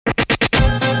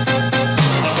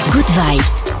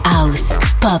vibes, house,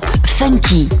 pop,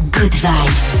 funky, good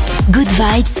vibes. Good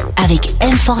vibes avec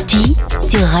M4T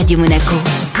sur Radio Monaco.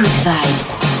 Good vibes.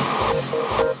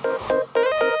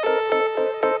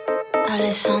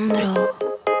 Alessandro.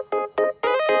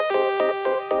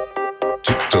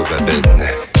 Tutto va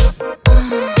bene.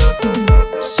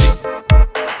 Sì.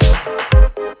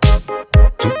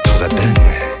 Tutto va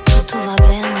bene. Tutto va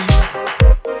bene.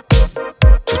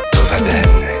 Tutto va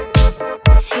bene.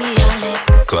 Sì,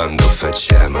 Alex. Quando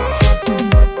facciamo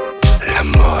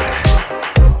l'amore.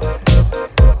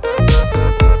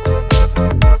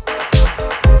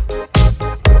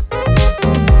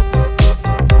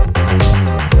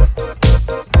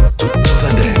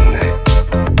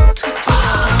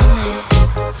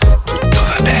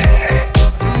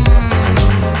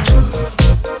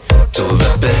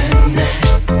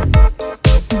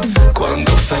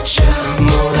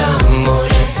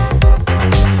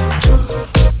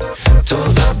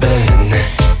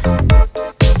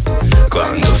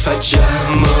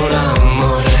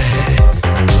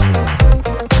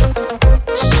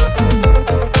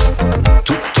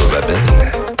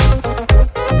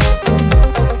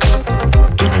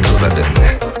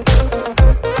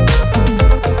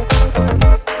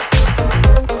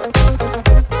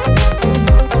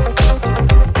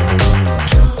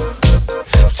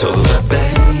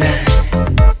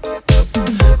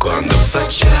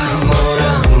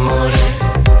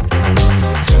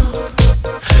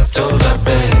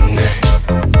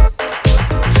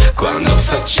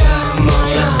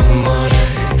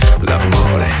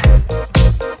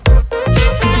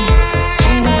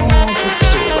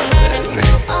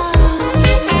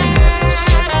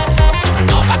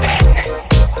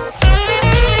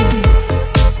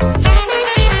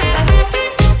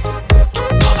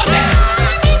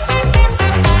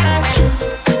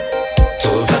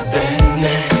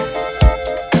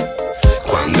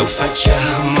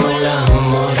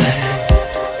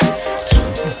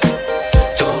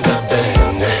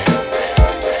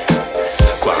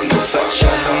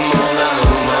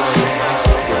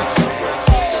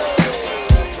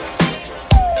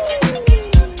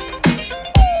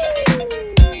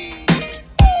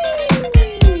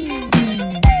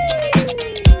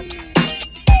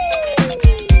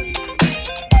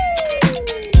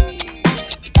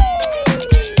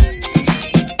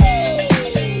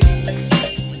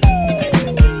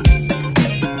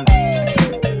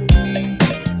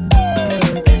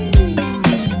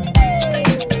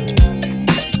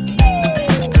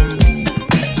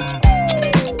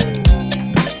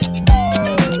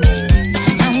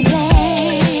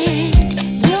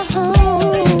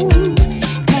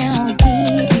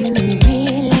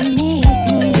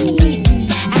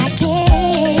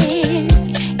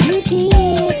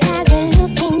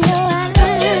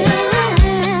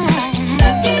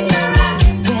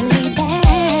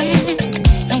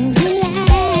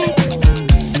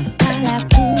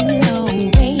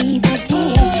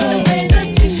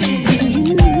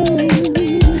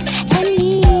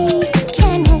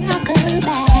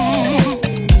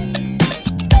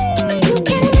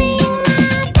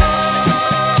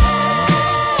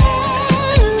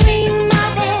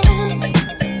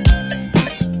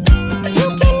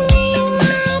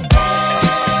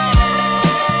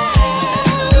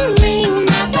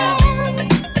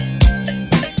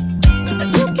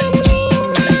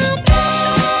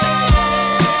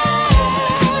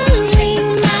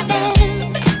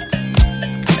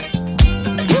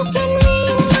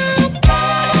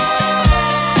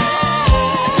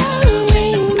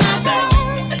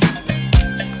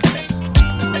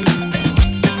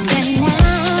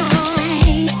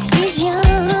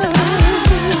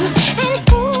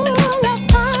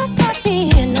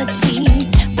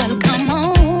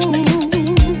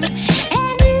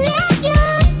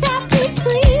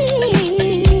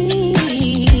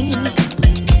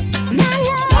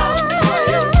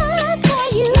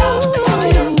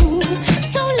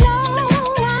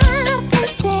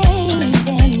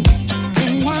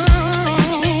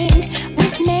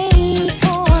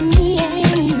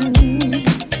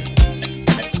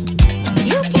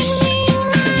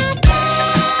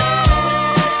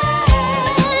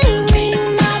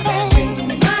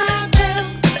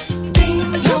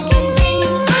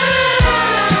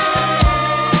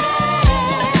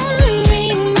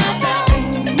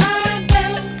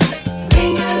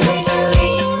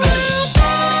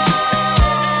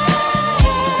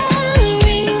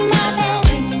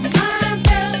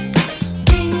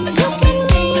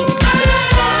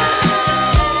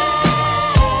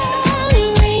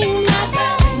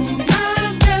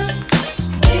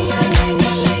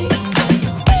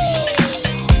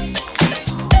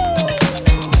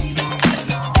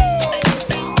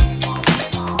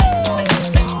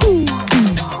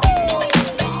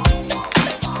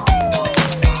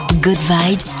 Good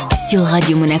Vibes sur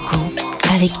Radio Monaco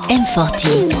avec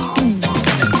M4T.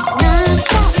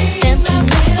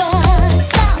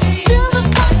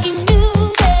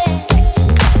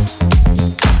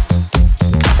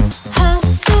 Life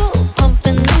was full of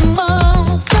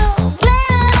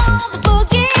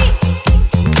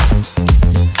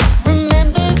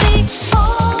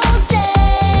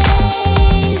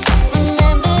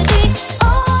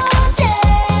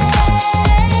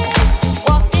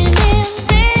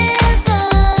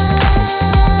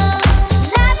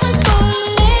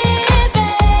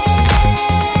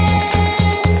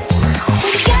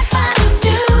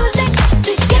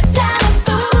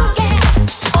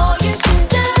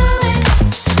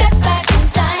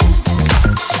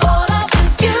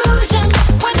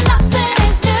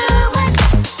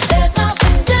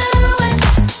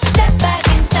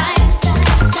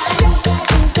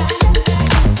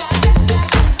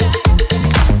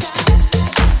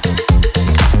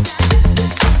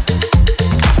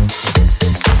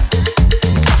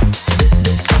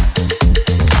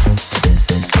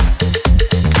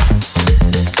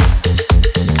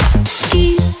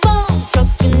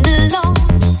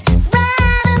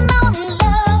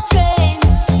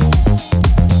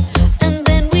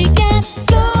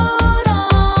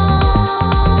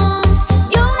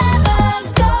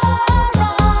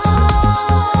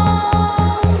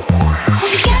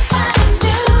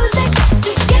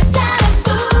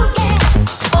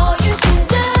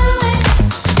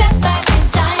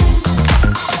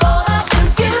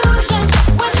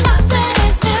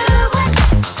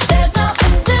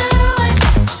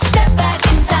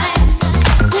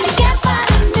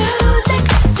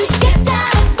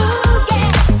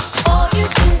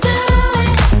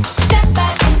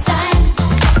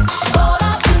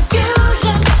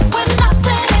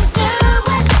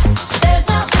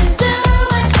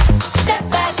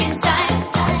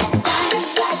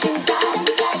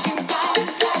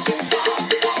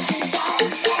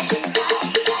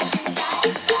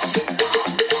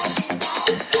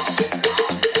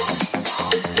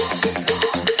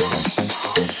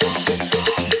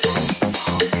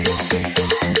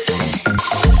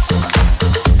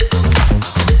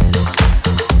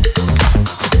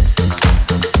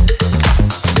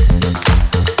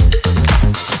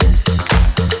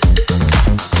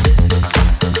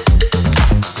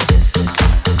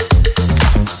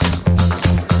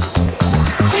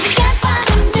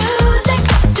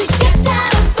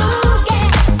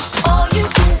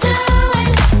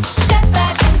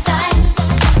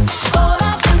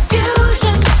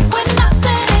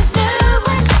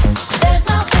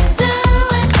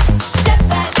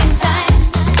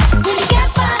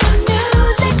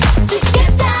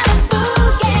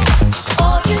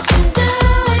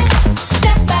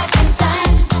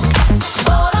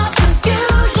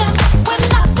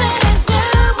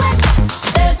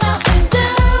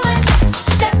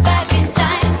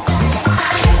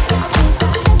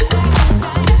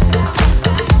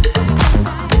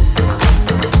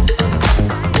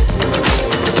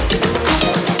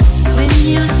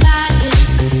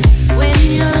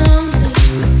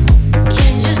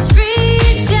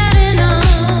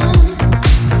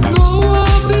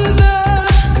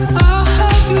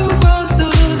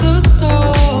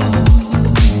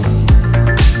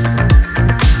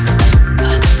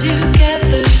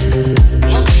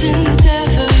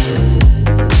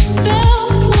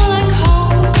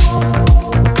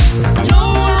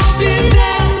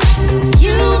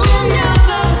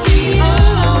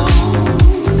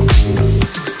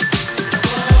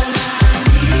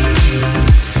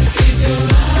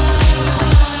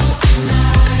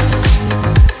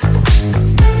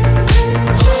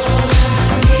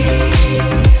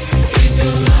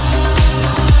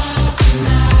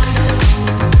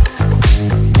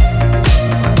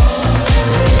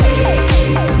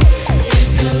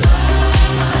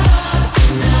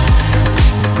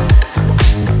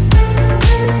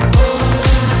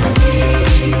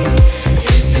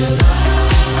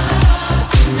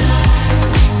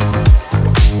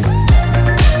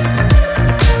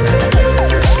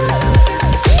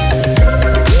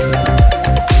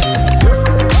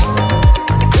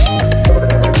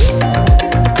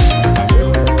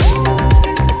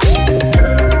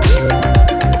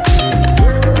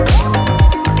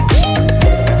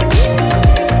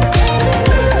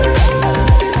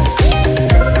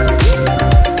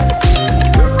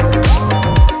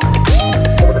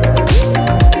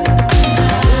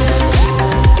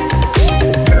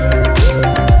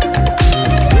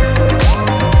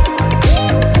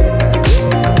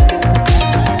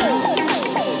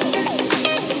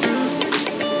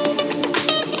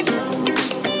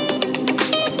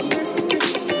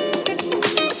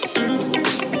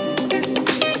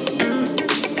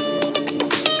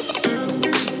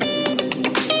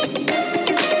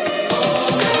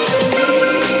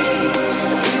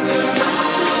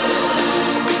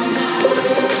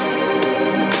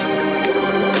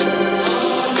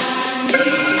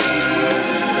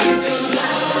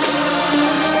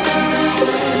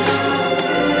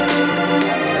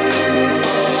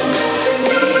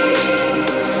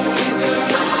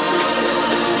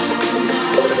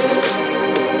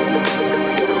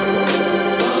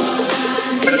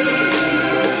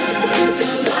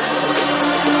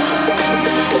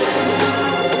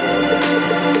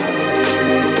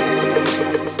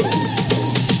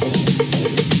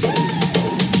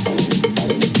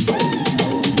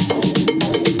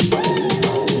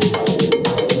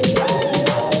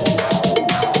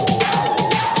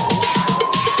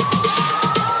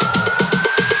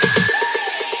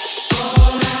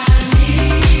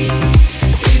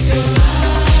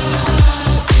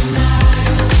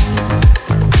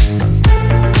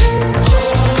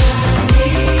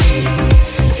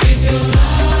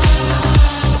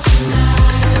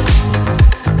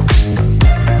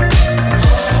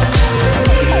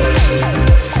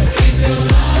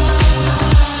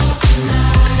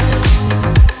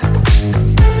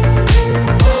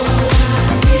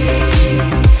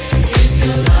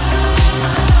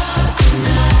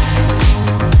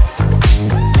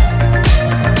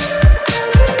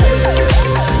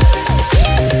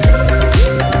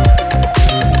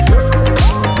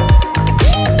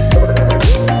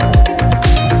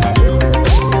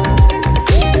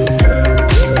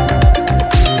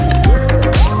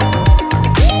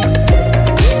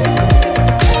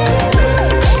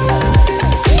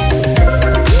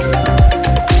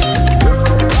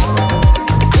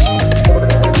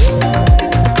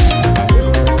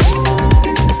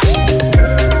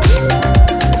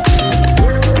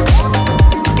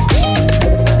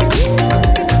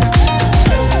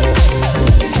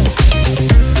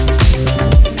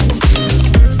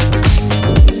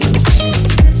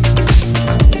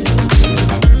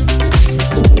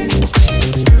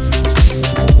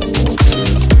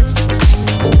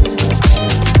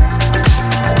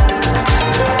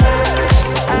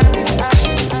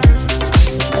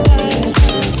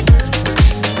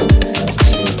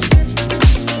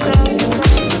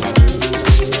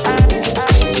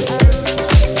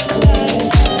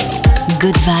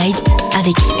Vibes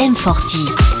avec M4T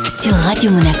sur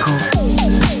Radio Monaco.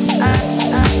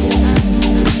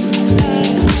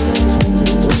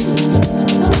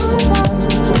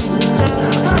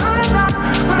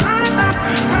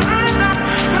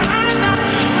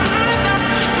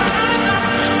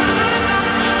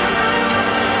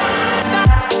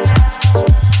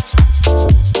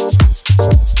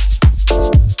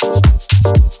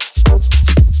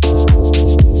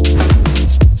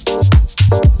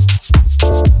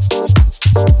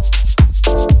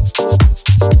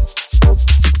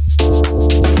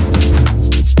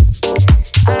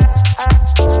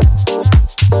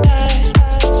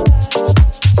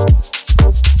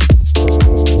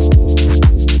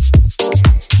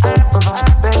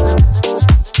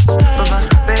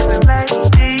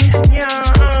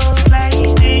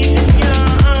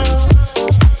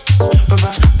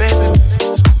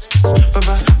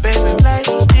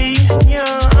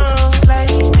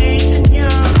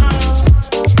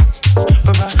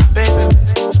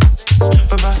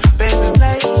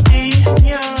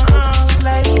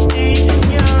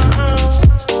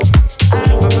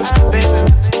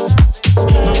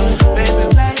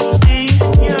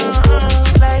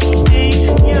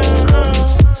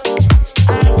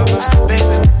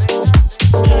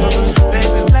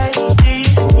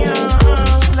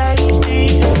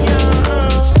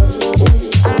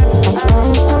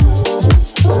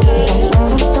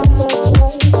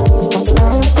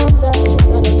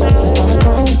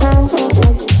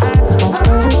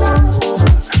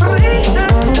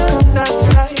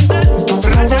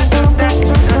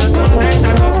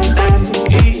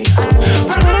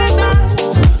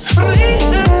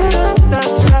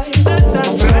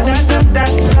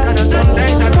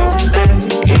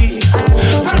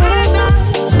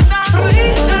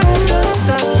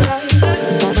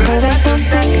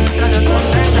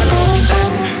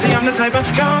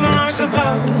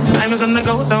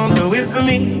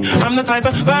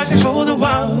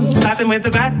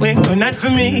 For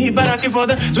me, but asking for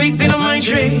the sweet seed on my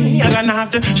tree. I'm gonna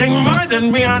have to change more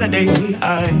than reality.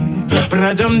 But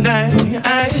I dumb day,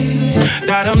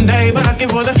 that dumb day, but asking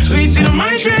for the sweet seed on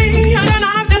my tree. I'm gonna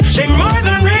have to change more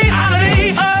than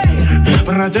reality.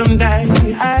 But I dumb day,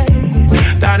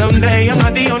 that dumb day. I'm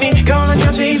not the only girl on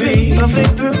your TV. Go flick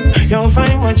through, you'll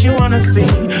find what you wanna see.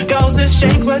 Girls that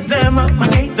shake with them, I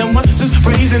hate them ones who's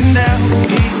praising them.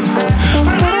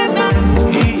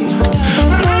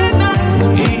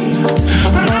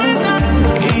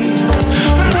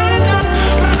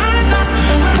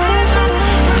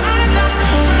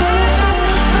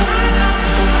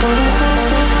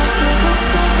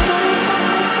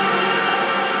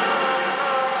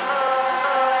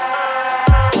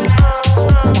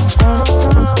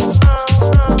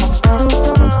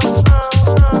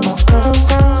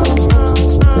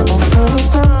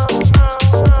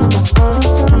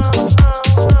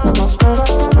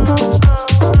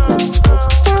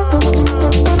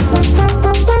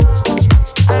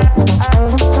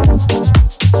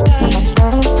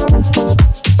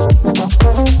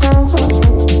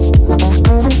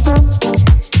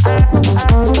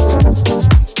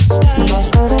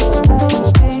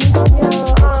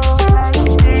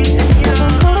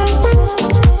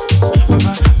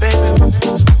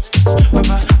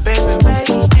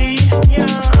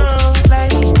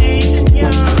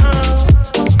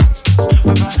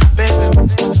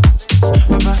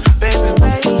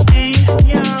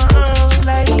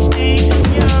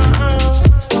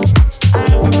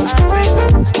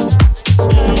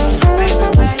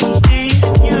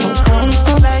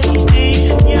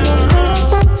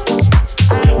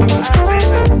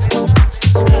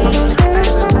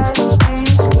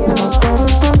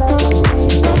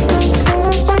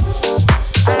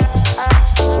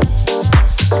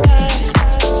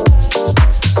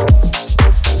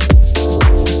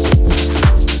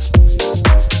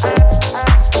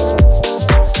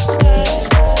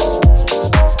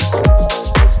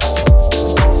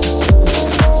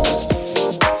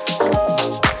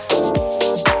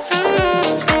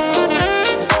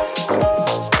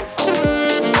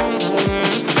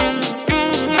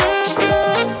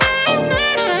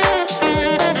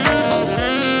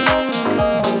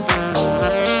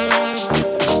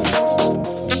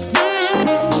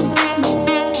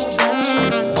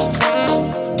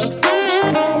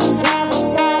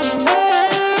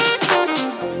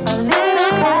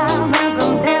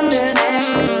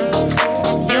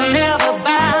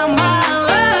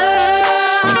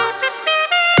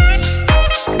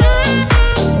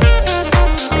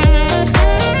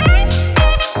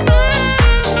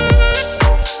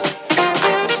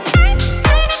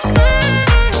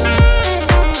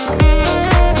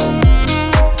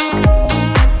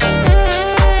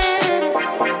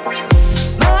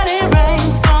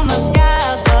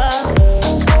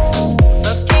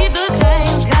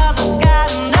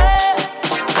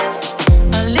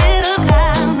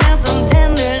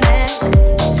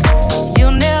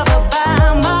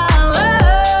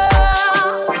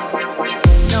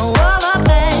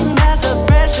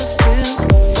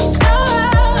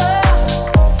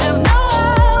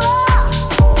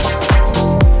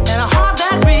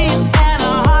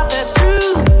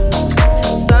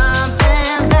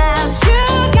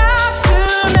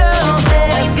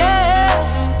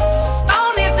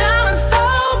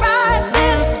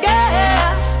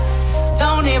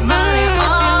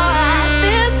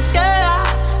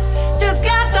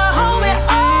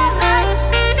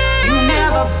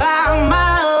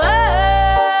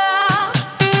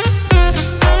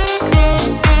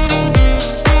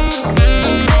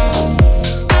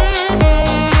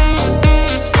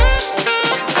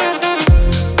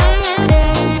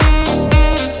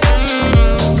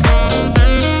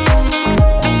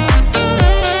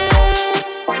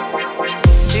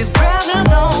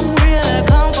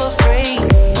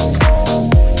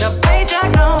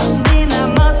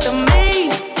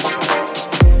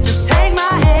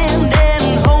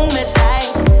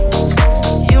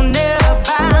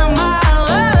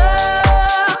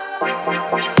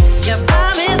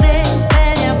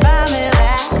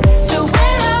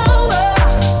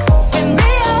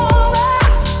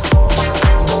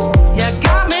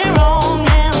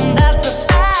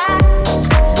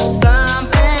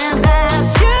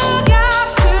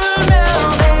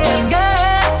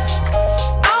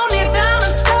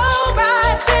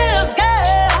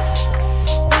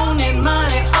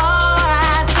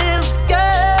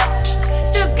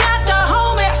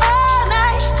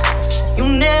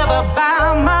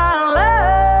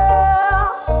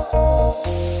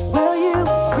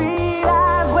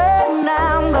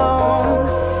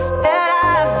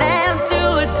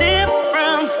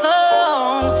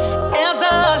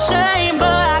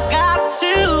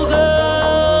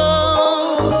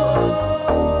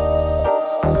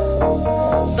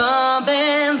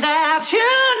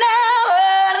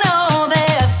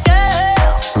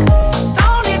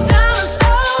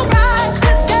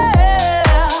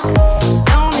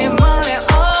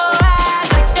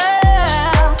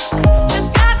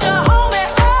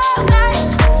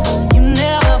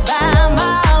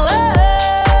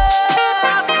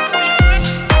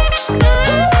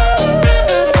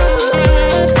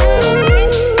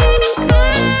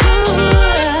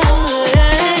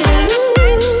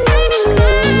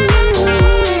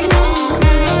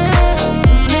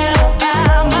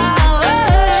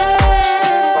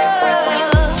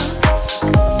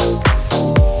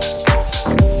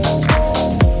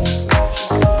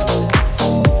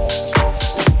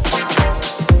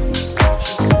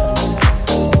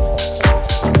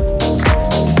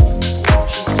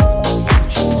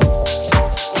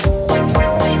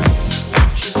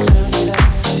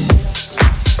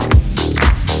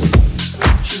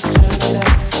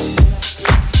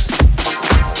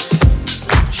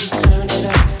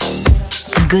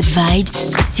 Good Vibes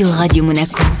sur Radio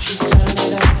Monaco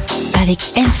avec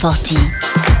M4T.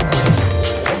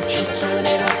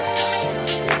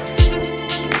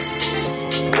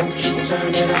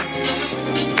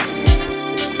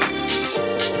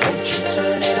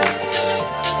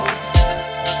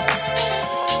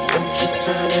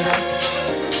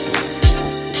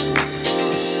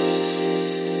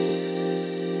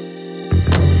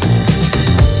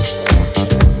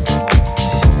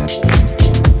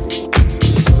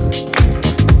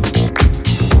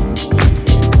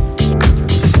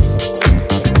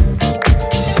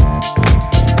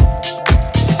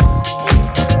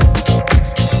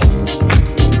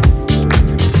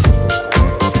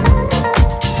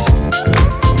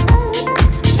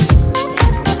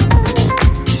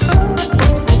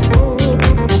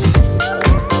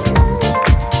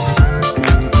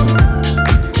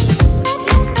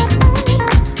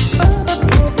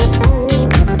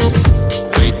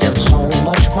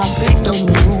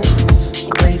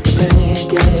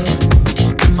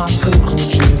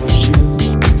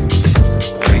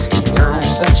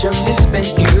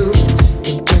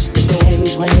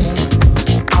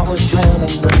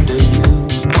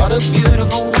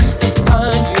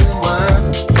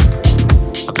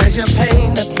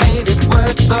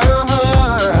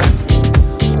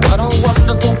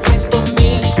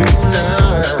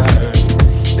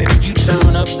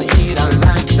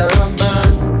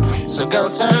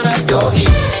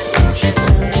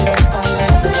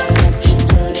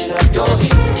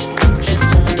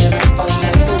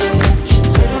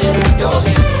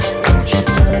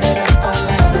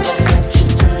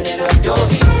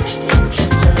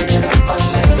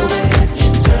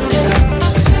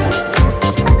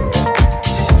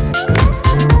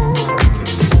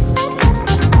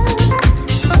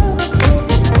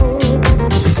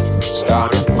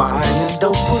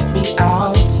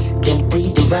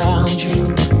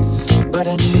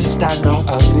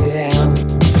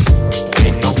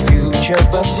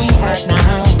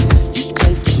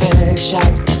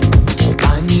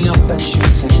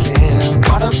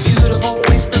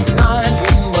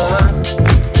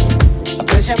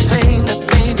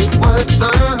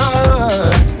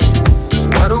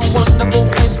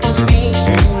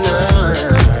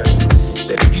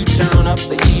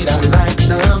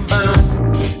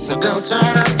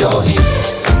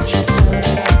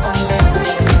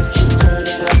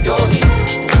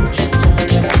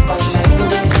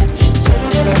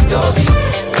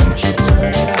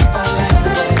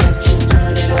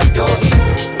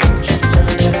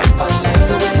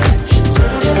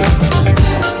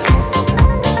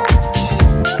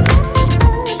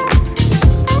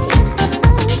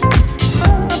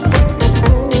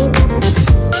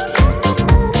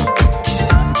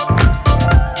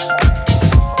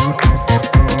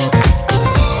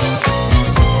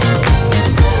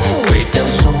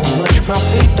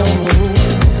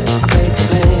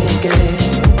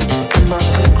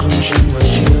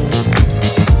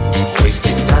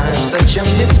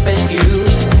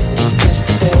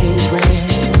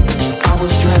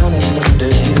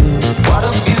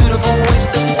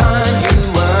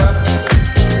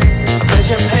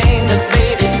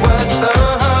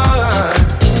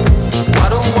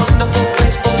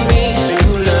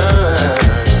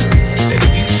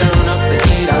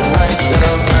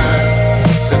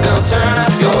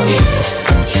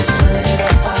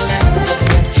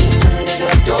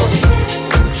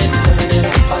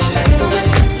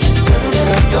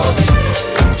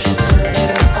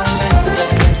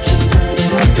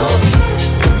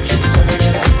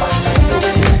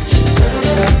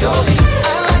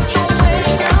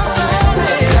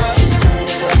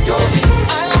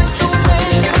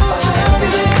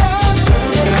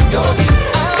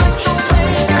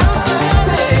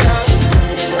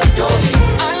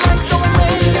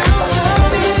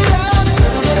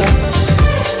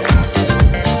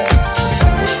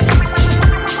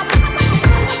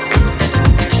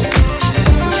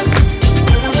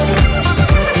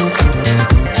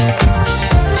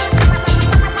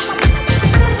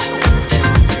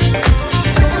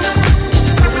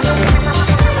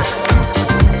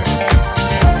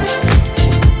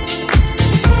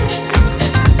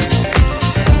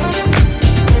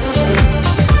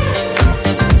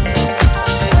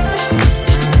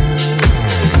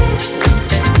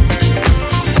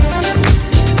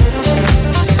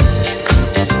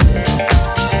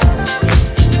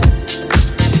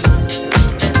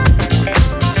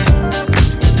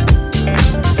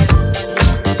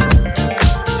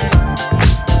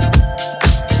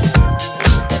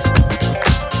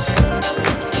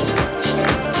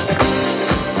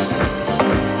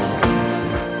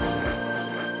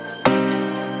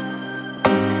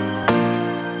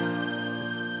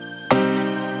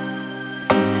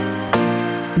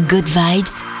 Good Vibes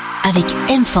avec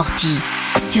M4T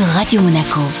sur Radio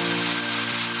Monaco.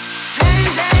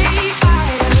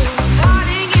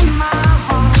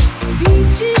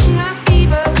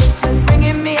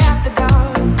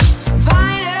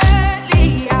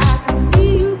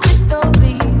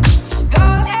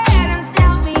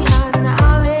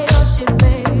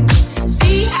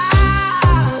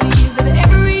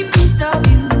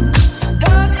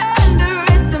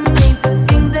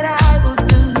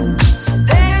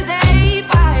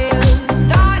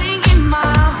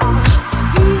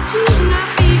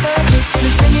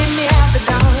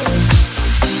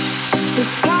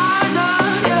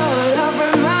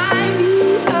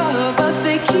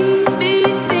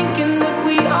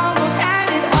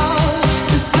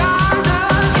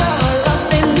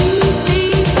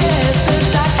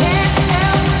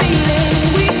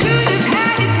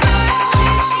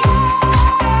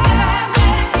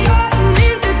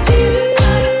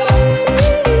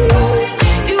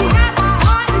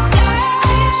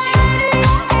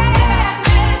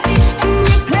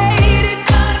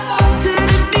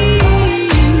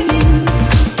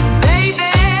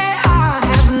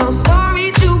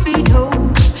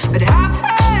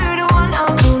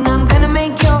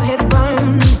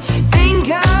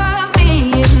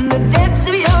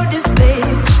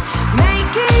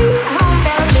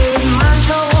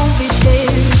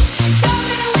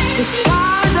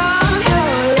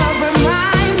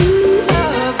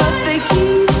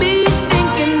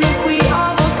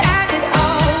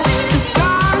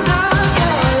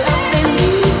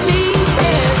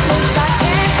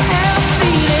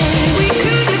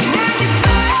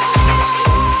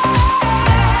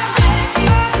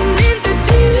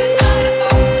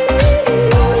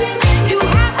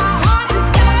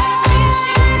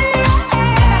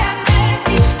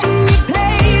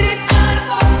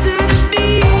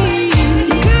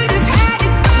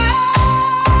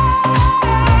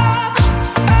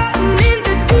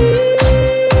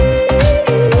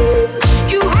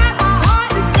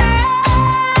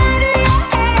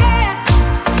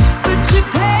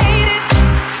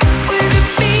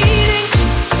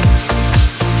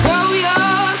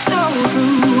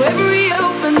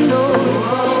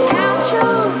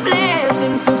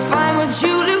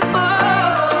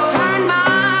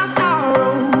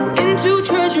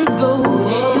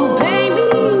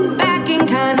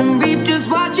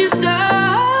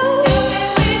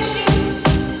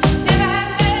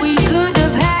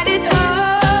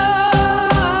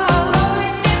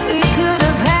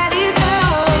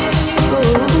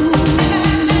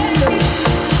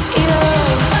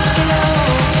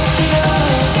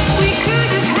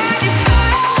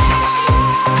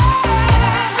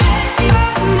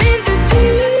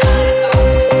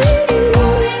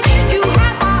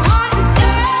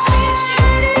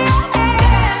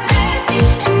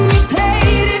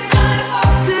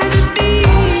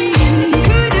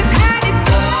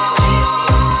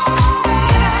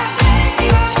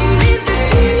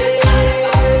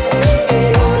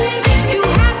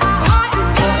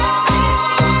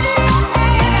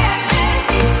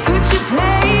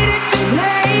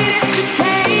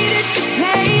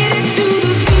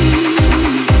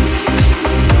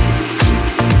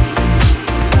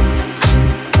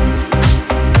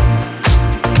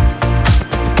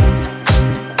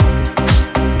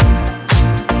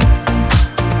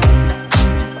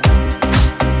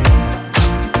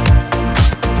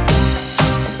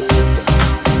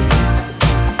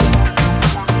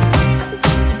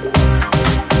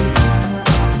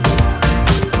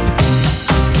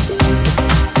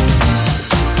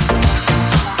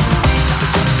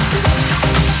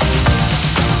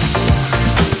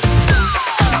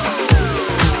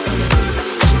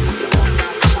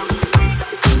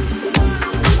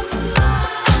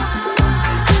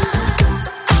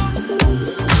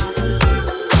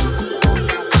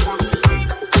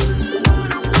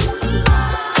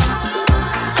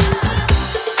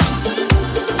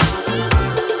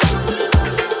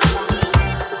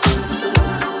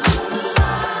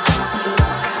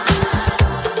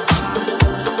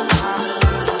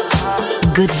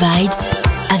 Good Vibes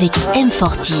avec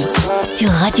M4T sur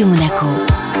Radio Monaco.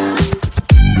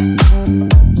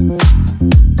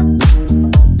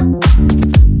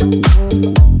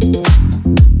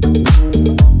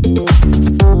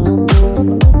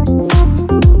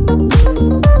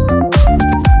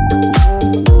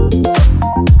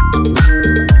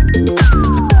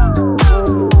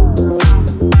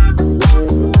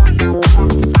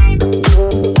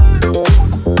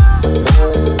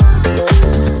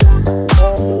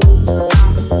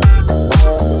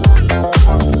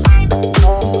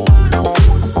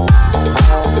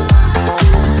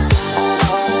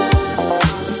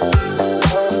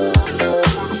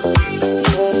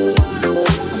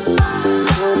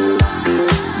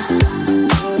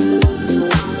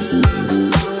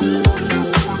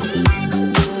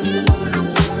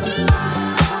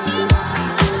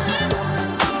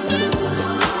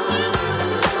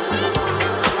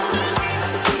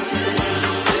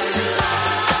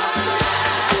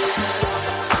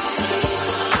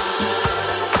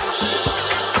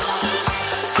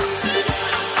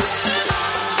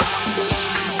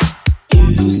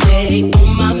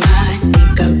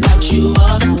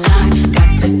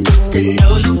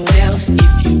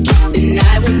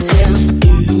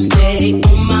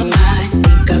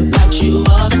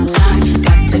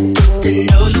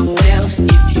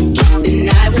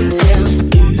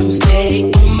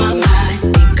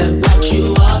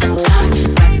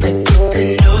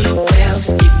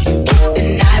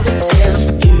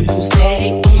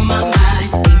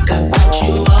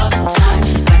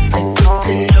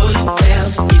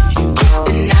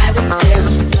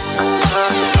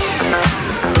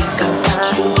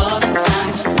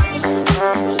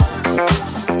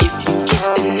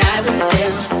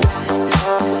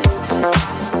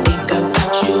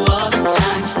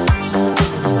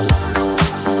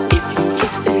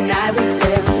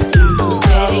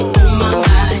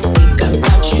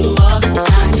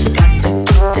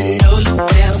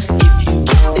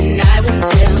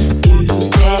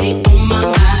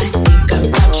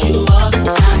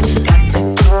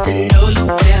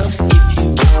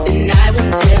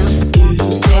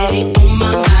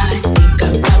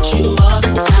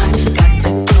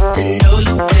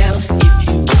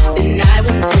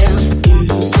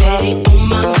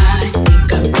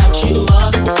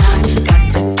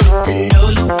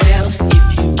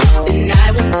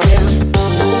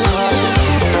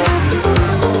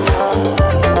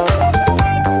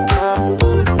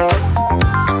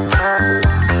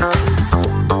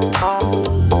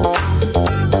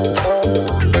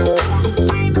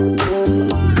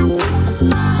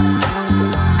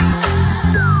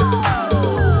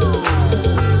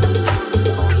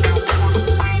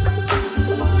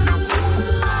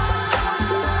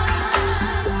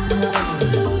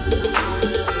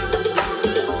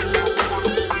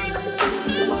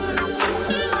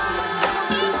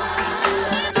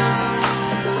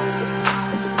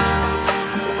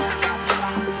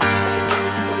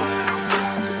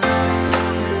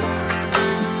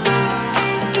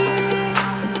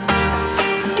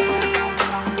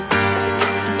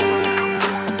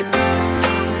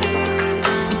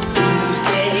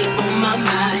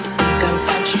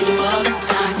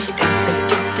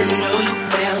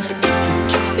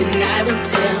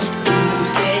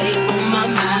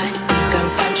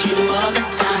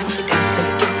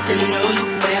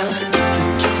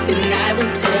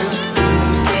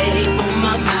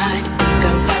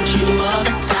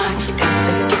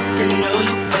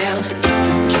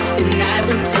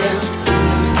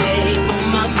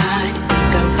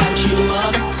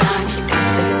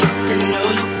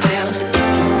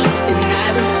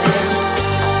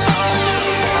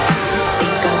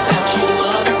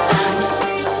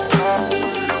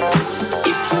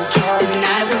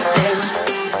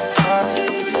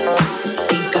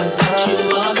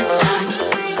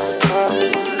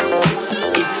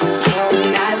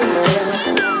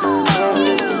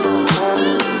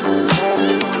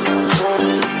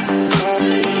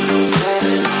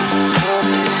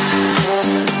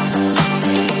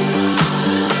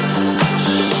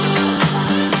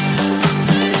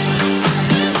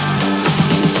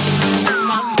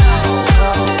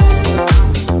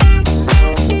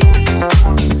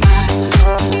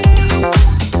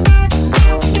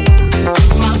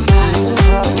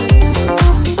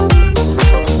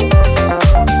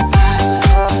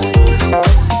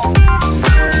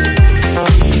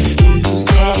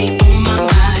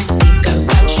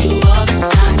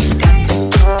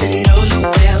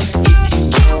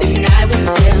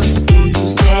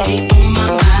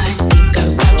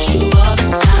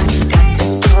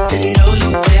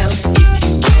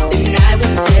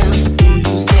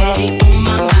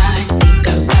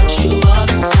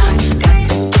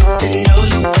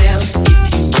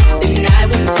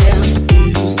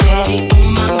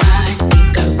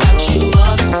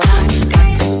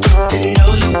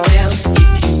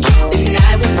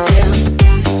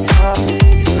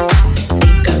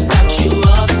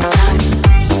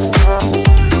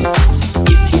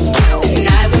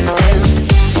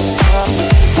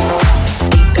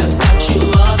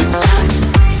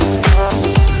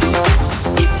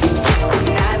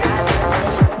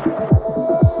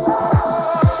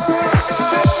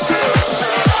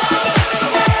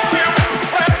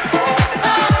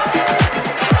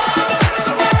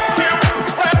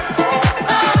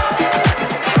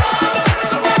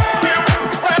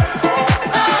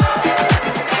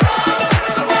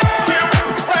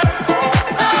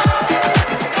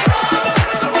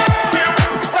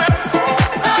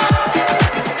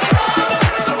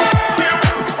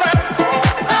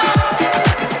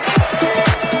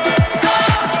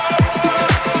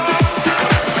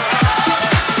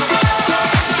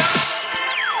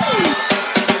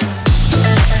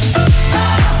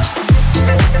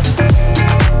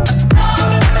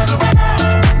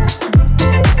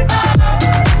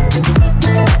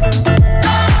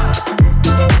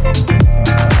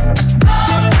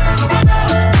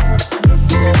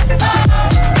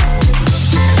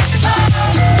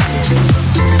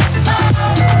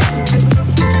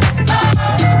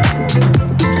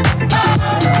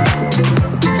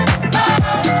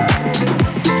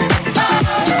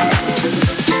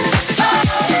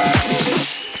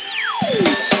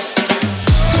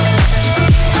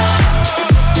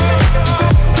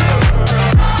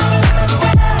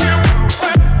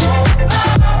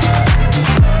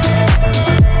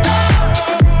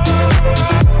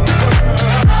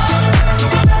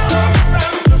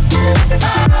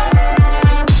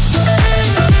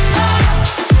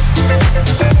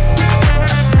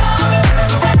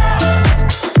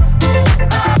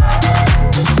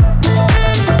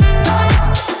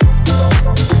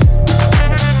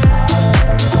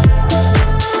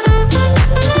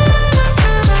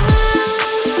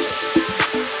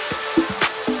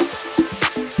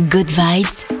 Good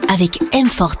Vibes avec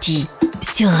M4T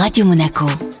sur Radio Monaco.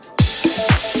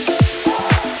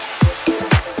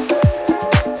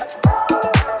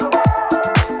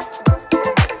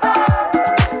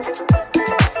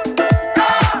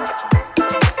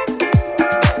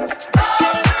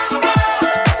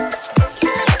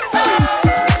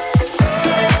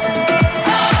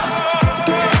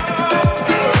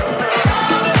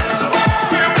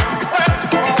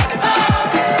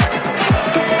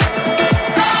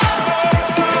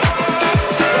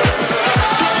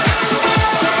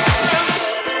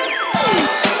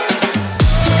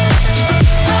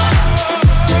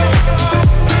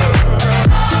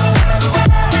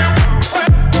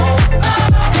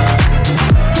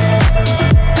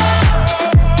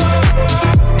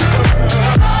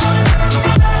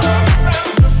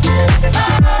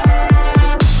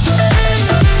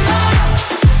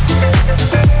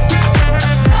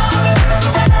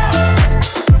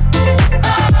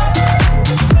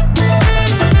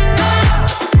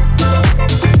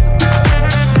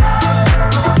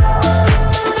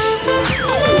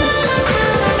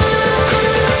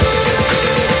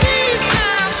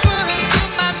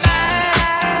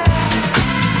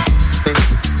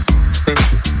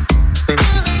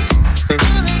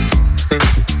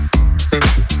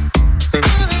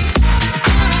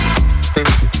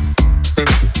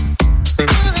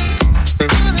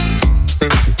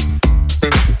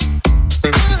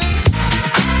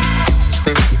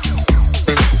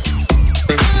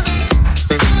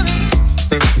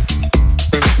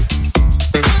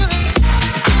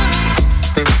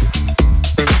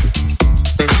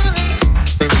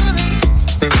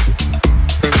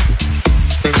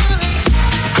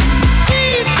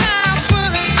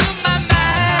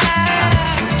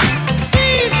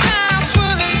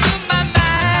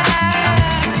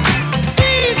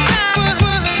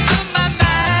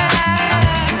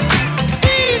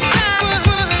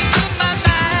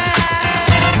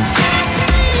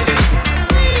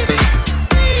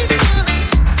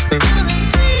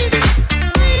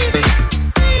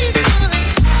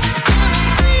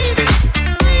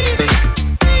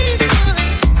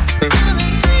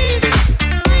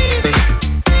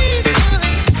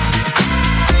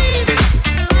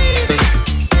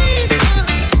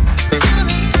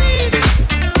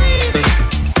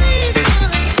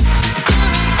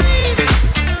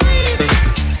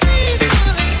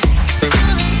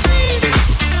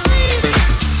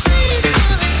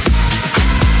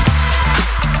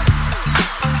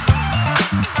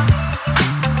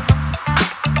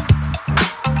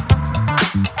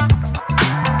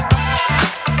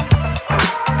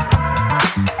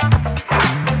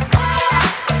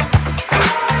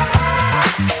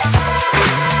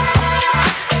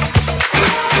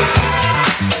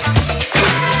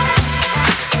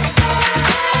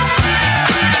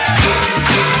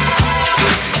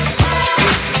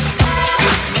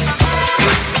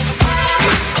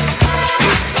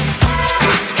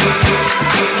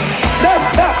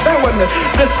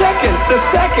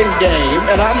 second game,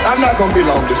 and I'm not going to be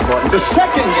long this morning, the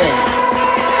second game,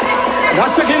 and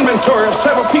I took inventory of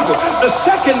several people, the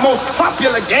second most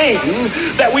popular game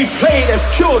that we played as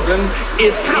children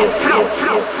is house.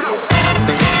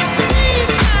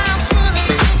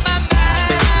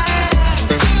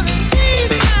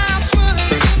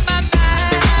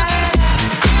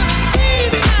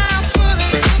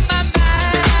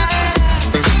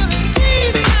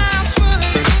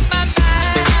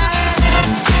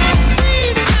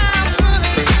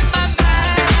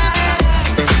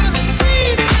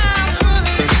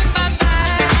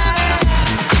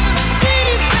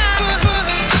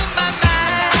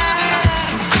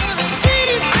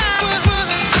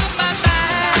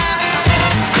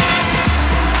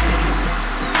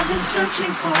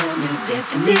 Searching for a new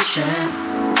definition.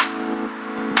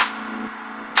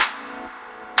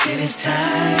 It is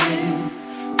time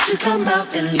to come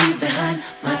out and leave behind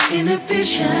my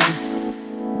inhibition.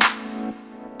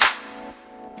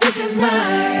 This is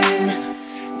mine.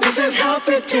 This is how I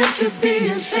pretend to be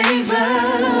in favor.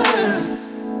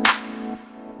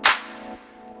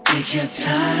 Take your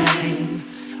time.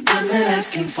 I'm not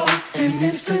asking for an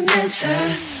instant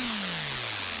answer.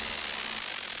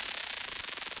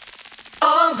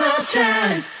 All the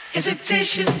time,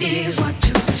 hesitation is what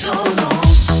took so long.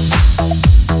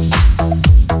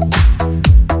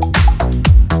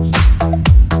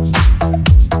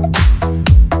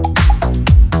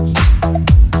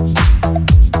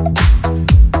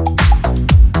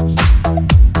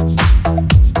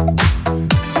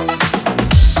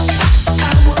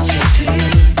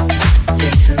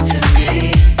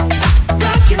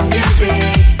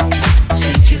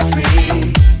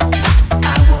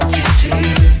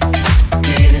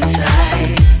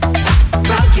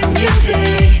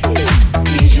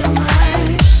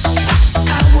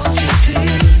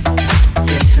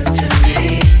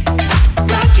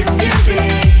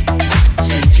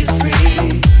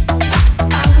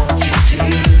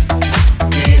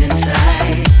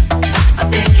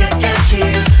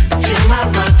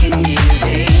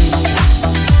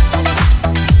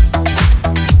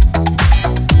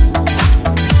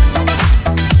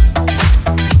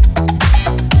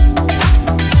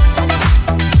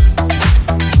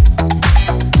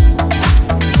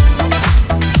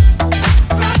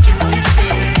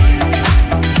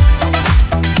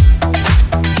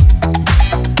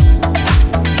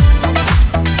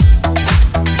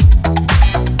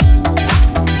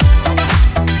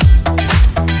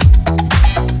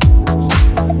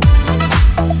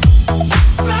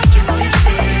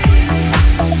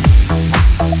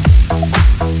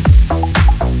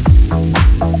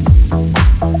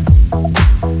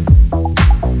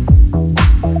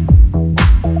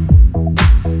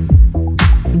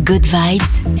 Good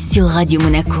Vibes sur Radio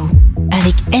Monaco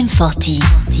avec M4T.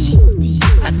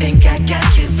 I think I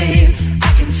got you, babe.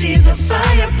 I can see the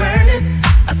fire burning.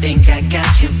 I think I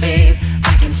got you, babe.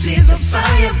 I can see the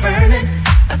fire burning.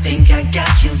 I think I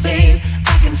got you, babe.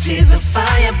 I can see the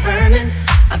fire burning.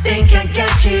 I think I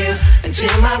got you into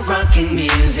my rocking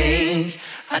music.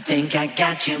 I think I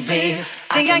got you, babe.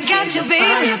 I think I got you, babe.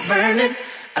 Fire burning.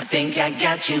 I think I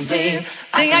got you, babe.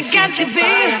 I think I got you,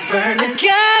 babe. I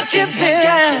got you, babe.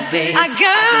 I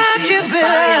got you,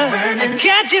 babe. I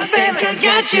got you, babe. I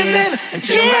got you, babe.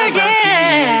 Yeah.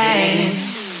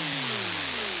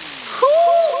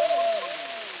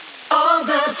 All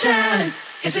the time,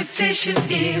 hesitation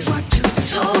is what took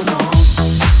so long.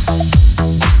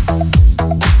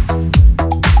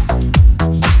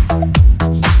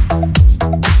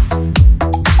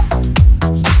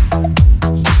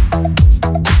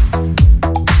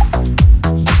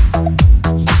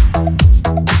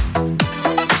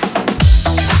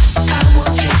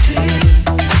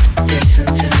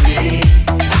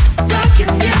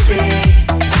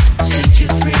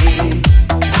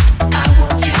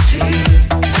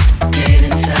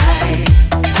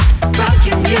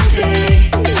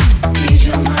 Music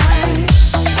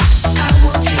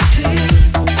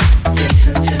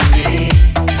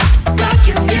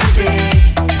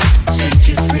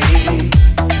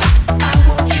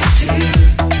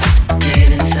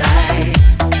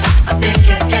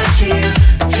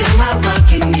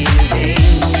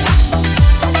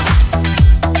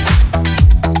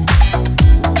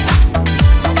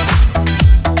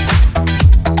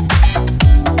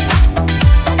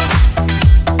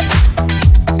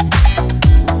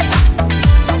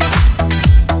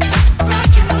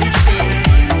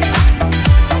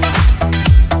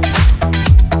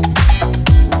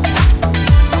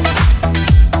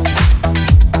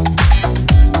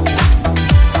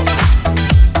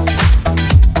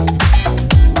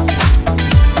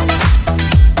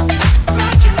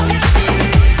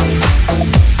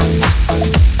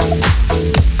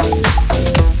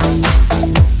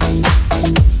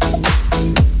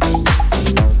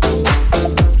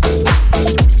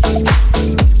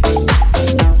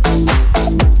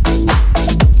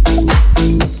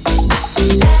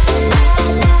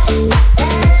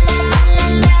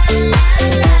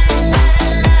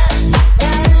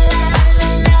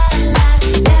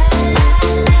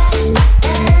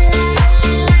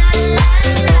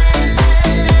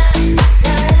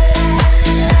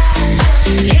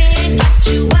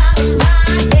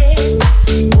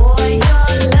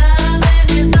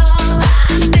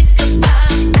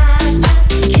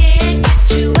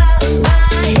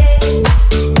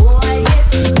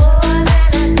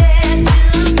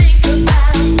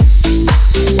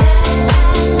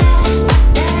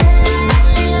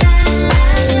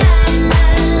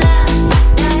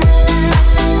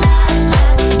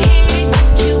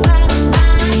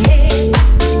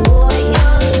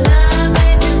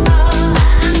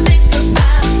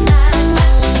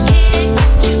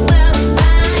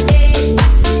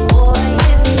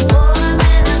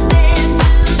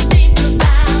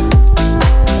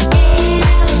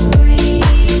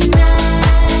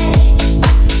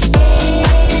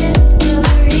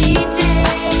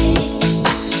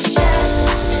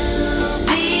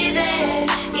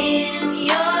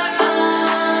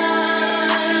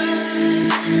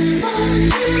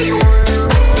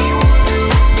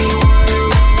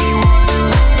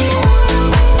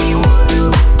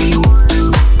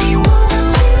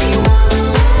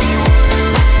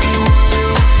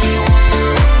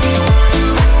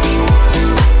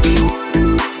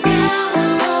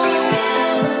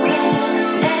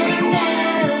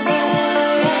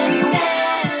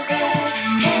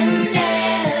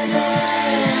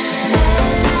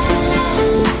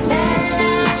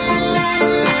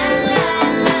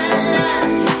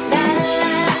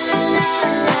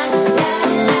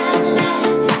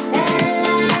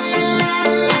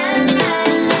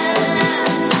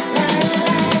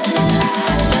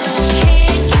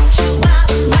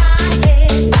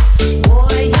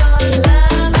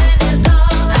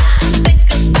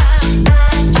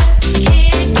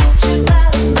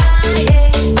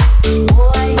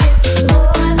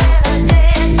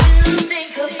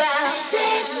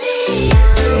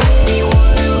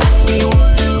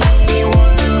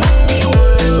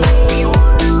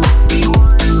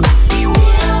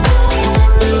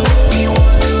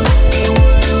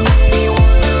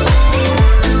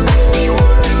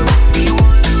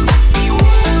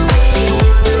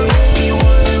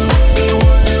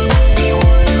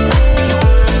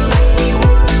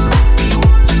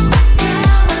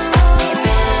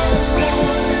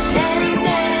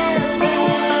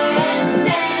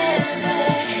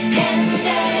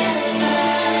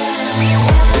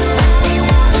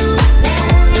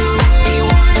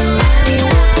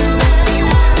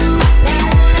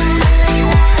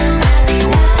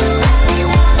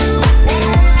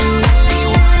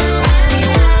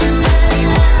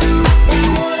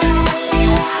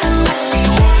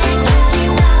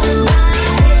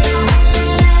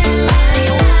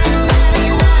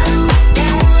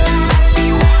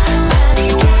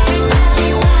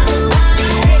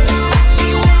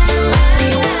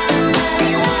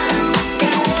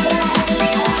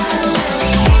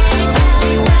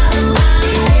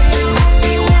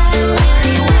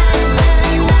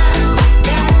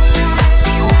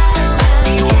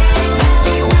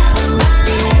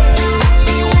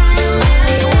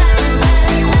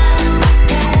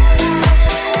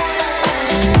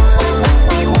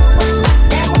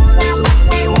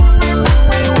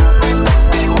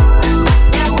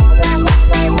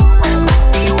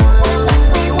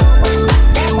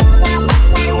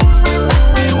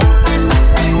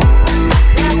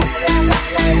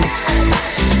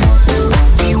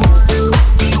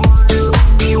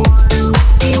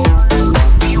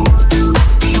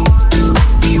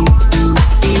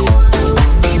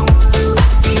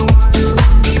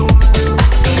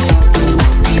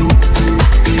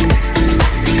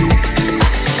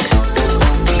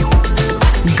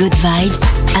Good Vibes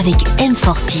avec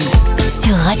M4T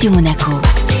sur Radio Monaco.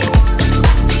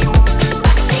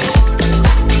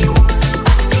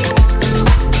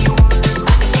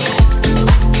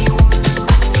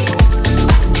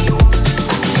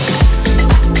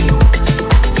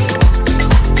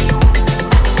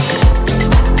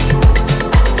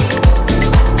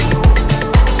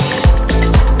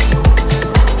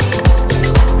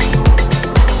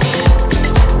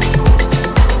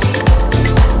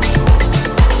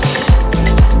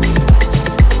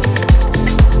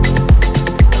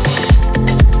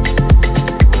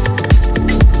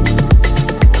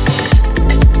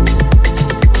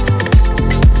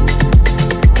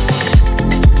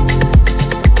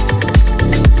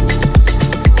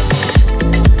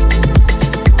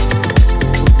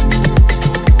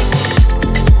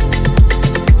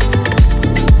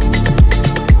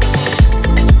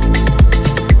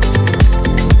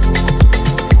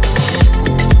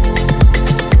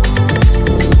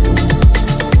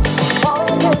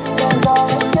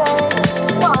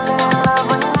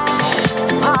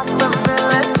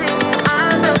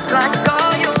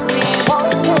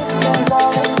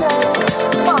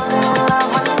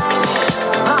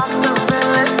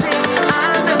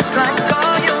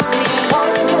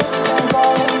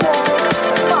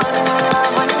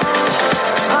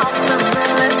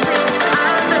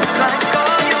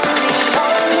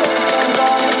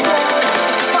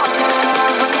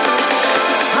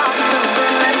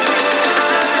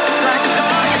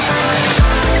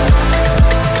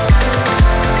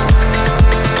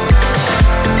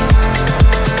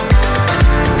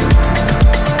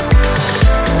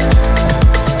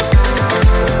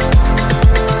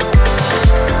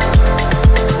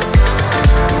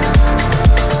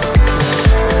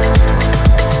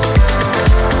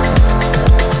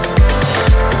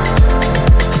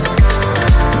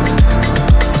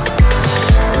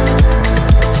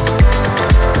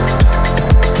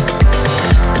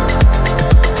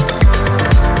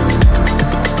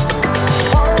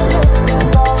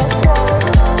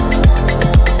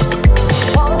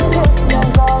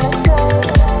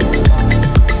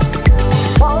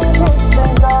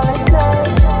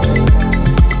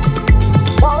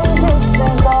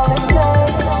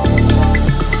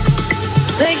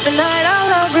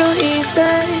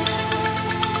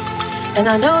 And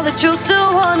I know that you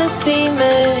still wanna see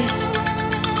me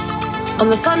on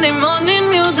the Sunday morning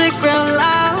music real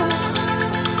loud.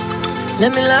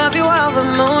 Let me love you while the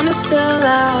moon is still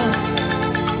out.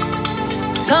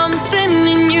 Something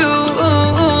in you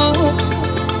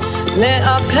lit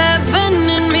up heaven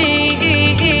in me.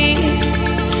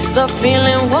 The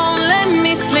feeling won't let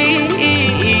me sleep,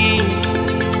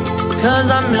 'cause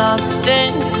I'm lost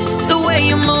in the way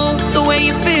you move, the way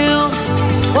you feel.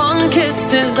 One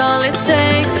kiss is all it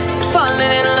takes,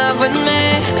 falling in love with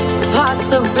me.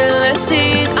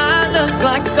 Possibilities, I look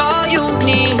like all you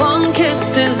need. One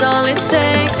kiss is all it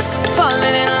takes,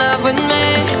 falling in love with me.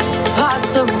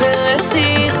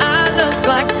 Possibilities, I look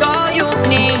like all you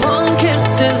need. One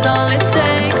kiss is all it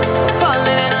takes,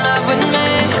 falling in love with me.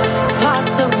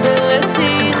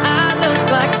 Possibilities, I look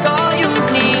like all you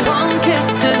need. One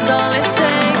kiss is all it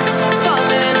takes,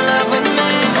 falling in love with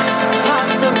me.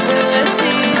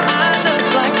 Possibilities, I look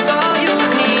like all you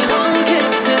need. One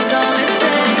kiss is all it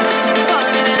takes,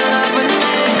 falling in love with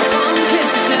me.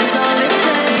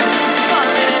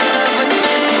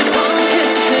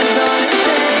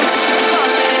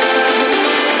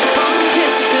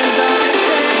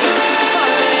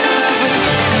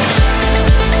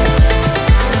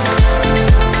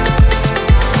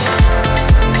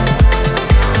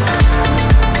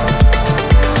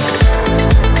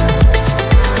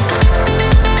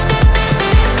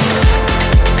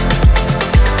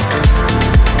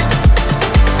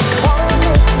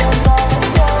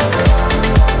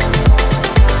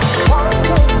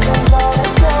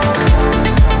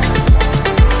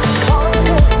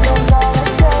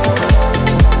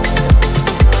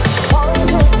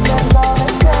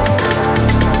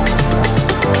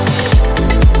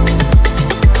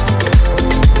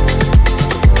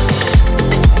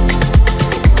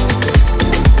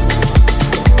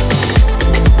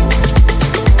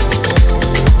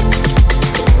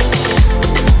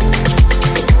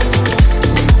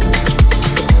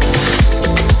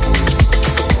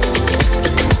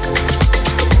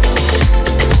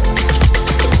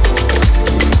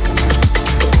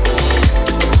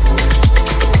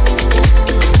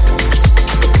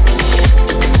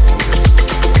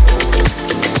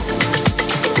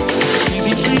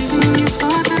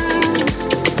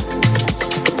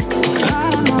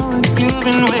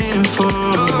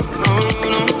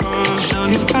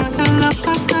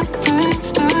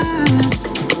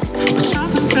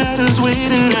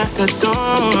 at the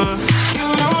door. You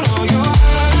don't know your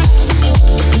worth.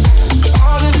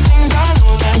 All the things I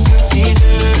know that you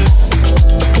deserve.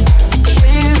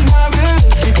 Say it's not real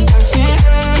if it doesn't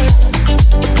hurt.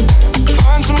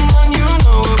 Find someone you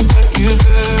know will put you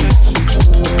first.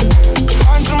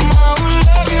 Find someone who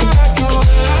love you at your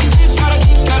worst. Gotta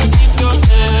keep your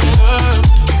head up.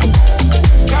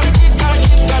 Gotta keep your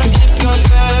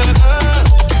head up.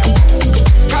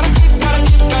 Gotta keep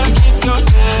your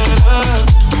head up.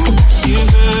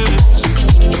 Serious.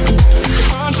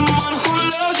 Find someone who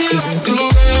loves you like you.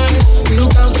 Still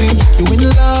counting, you in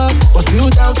love, but still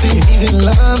doubting he's in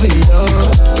love with you.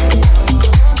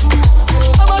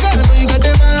 Oh my God, I know you got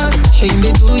the man. Shame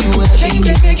they do you and shame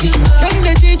they make you smile. Shame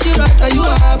they treat you right, are you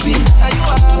happy?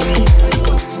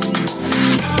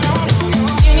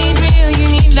 You need real, you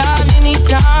need love, you need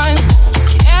time.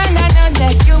 And I know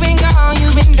that you've been gone,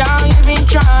 you've been down, you've been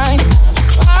trying.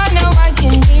 I know I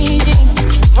can need it.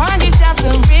 Find yourself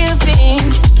a real thing.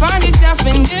 Find yourself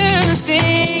a new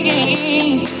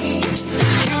thing.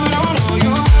 You don't know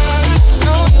your worth.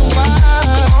 Know your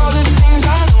worth. All the things I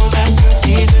know that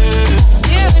you deserve.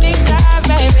 You deserve,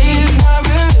 baby. Say it's not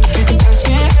real if it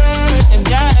doesn't hurt. It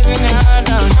doesn't hurt,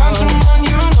 no. Find someone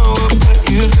you know will put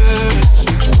you first.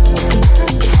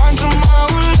 Find someone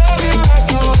who love you at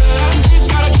your worst.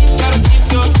 Gotta keep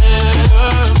your head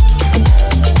up.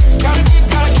 Gotta keep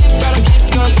your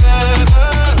head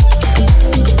up.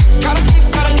 Gotta keep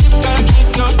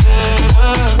your head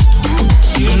up.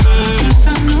 Serious.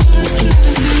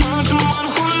 Find someone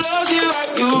who loves you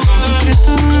like you would. Get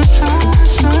the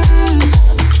time,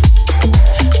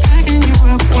 picking you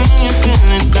up when you're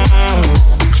feeling down.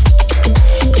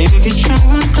 Maybe get your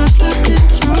thoughts left in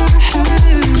your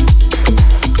head.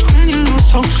 When you lose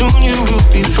hope, soon you will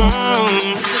be found.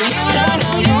 You don't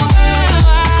know your worth.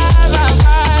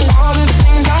 All the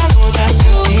things I know that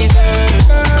you deserve.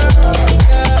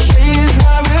 Say it's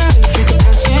not real if it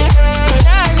doesn't hurt.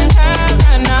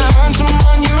 Find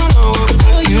someone you know will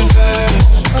put you first.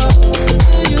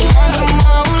 Find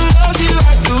someone who loves you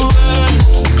like you would.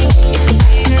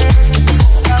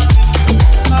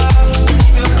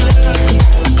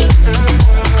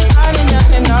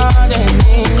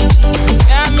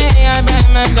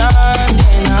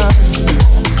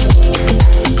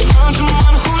 Find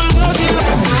someone who loves you like you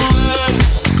would.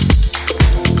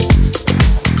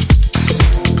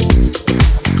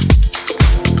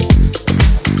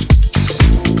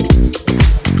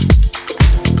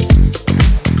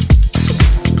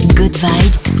 Good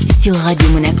Vibes sur Radio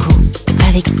Monaco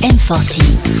avec M4T.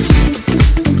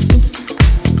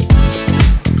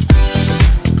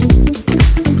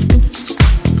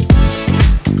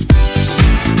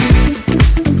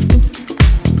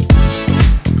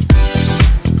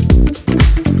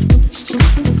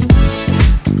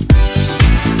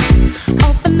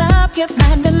 Open up your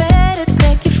mind and let it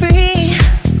set you free.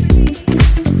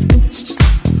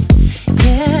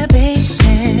 Yeah, baby.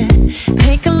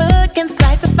 Take a look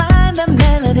inside to find the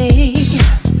melody.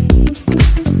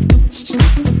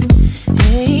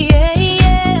 Hey, yeah,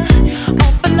 yeah.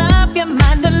 Open up your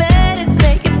mind and let it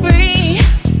set you free.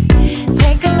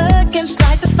 Take a look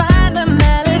inside to find the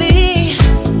melody.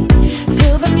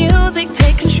 Feel the music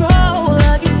take control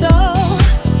of your soul.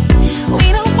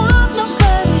 We don't want no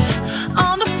worries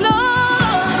on the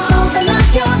floor. Open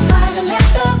up your mind and let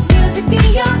the music be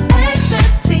your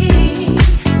ecstasy.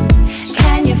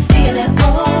 Can you feel it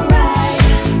alright?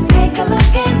 Take a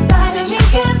look inside and you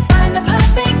can find the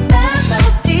perfect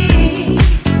melody.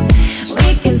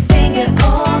 We can sing it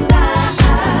all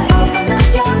night. Open up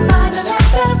your mind and let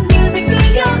the music be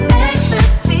your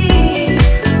ecstasy.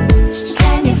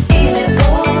 Can you feel it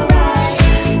alright?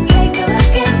 Take a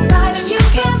look inside and you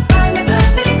can find the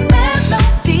perfect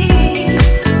melody.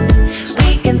 We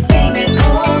can sing it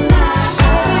all night.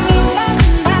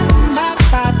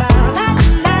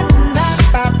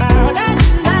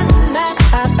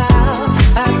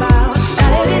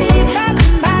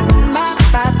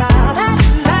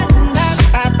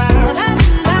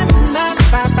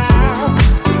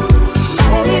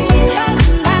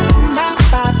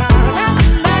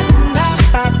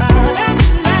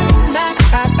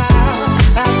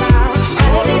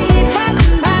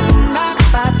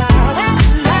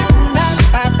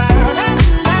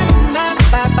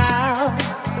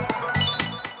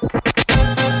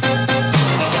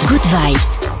 Good Vibes,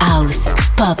 House,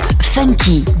 Pop,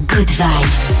 Funky, Good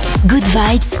Vibes. Good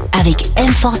Vibes avec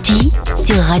M4T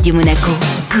sur Radio Monaco.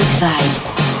 Good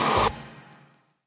Vibes.